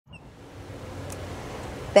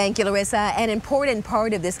Thank you, Larissa. An important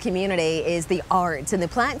part of this community is the arts, and the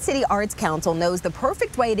Plant City Arts Council knows the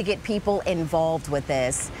perfect way to get people involved with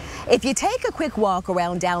this. If you take a quick walk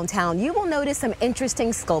around downtown, you will notice some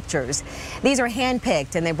interesting sculptures. These are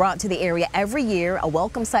hand-picked and they're brought to the area every year, a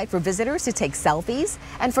welcome site for visitors to take selfies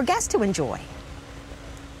and for guests to enjoy.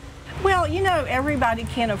 Well, you know, everybody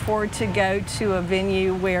can't afford to go to a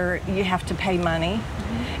venue where you have to pay money.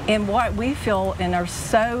 And what we feel and are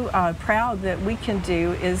so proud that we can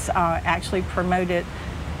do is actually promote it,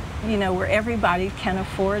 you know, where everybody can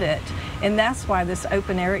afford it. And that's why this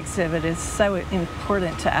open air exhibit is so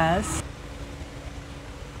important to us.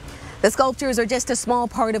 The sculptures are just a small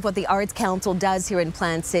part of what the Arts Council does here in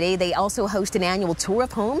Plant City. They also host an annual tour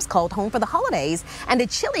of homes called Home for the Holidays and a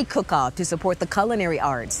chili cook-off to support the culinary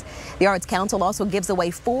arts. The Arts Council also gives away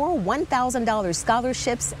 4 $1,000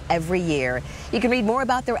 scholarships every year. You can read more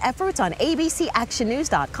about their efforts on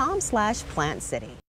abcactionnews.com/Plant City.